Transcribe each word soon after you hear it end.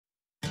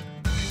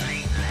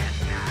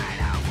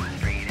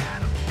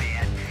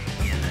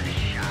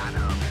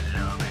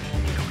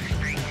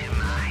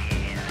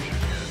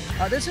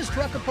This is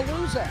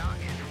Truck-a-palooza.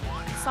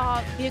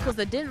 Saw vehicles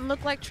that didn't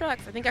look like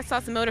trucks. I think I saw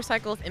some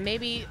motorcycles and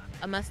maybe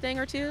a Mustang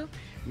or two.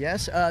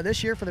 Yes,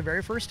 this year for the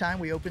very first time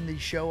we opened the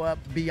show up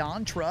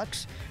beyond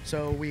trucks.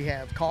 So we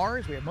have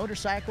cars, we have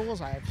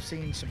motorcycles, I've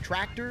seen some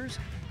tractors,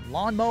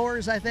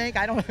 lawnmowers, I think.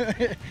 I don't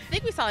I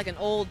think we saw like an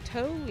old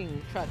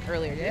towing truck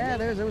earlier. Yeah,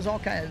 there was all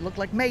kind of, it looked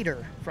like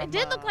Mater. It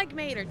did look like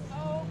Mater.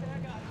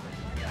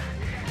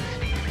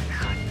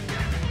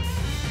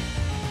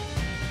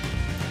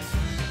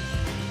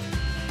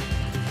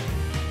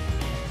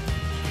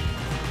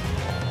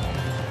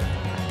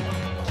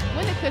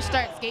 When did Kush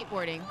start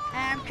skateboarding?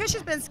 Kush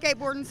has been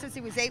skateboarding since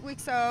he was 8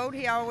 weeks old.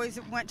 He always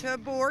went to a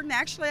board, and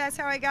actually that's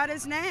how he got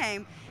his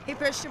name. He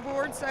pushed a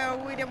board,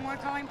 so we didn't want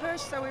to call him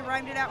Push, so we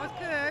rhymed it out with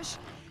Kush.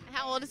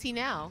 How old is he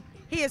now?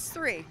 He is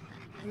 3.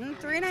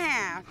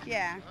 3.5,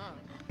 yeah. Oh.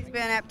 He's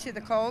been up to the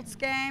Colts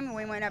game.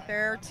 We went up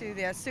there to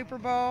the Super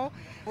Bowl.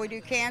 We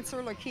do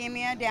cancer,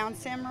 leukemia, Down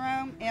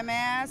syndrome,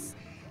 MS.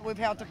 We've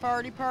helped the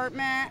fire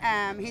department.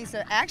 He's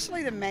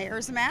actually the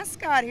mayor's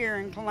mascot here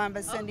in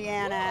Columbus,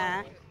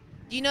 Indiana. Cool.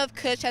 Do you know if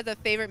Kush has a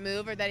favorite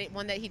move or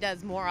one that he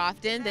does more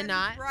often than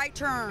not? Right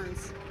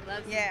turns.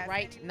 Loves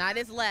right, not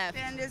his left.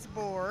 Spin his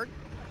board.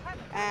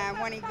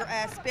 When he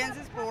spins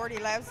his board, he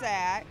loves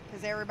that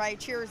because everybody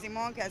cheers him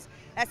on, because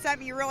that's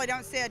something you really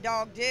don't see a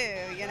dog do.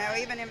 You know,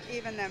 even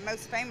the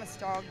most famous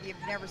dog, you've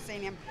never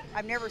seen him.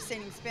 I've never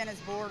seen him spin his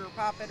board or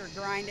pop it or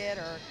grind it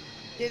or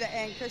do that.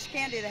 And Kush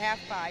can do the half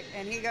pipe,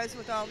 and he goes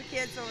with all the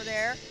kids over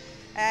there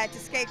to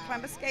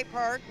Columbus Skate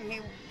Park, and he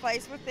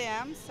plays with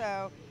them.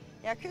 So.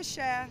 Yeah, Kush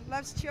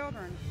loves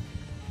children.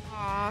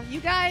 Aw, you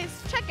guys,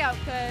 check out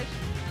Kush.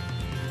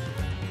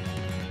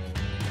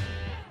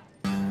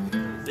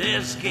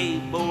 There's a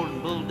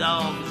skateboarding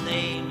bulldog, his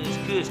name is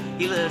Kush.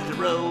 He loves to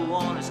roll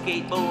on a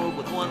skateboard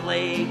with one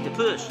leg to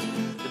push.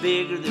 The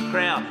bigger the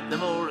crowd, the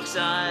more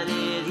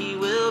excited he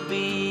will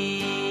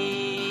be.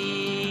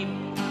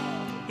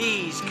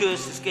 He's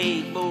Kush the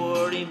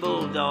skateboarding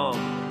bulldog,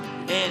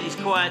 and he's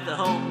quite the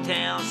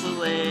hometown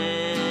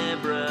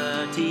celebrity.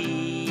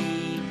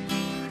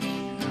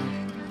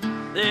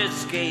 There's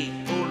a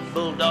skateboarding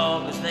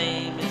bulldog, his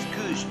name is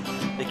Kush.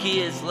 The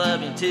kids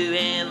love him too,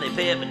 and they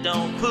pet but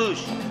don't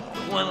push.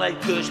 The one-leg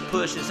Kush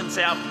pushes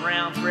himself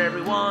around for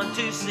everyone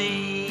to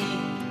see.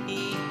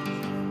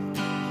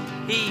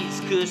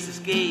 He's Kush the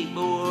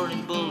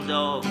skateboarding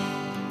bulldog,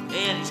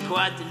 and he's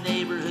quite the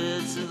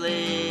neighborhood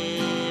celebrity.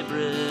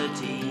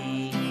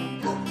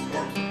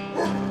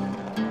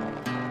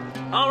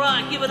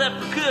 Alright, give it up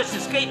for Kush the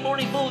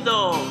skateboarding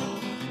bulldog,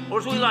 or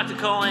as we like to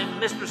call him,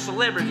 Mr.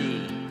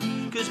 Celebrity.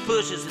 Kush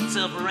pushes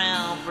himself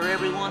around for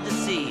everyone to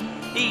see.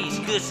 He's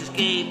Kush the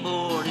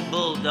skateboarding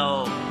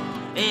bulldog,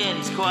 and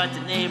he's quite the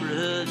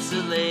neighborhood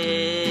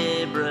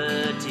celebrity.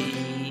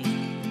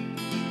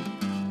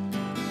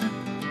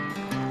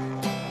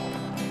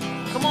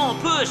 Come on,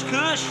 push,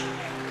 Kush!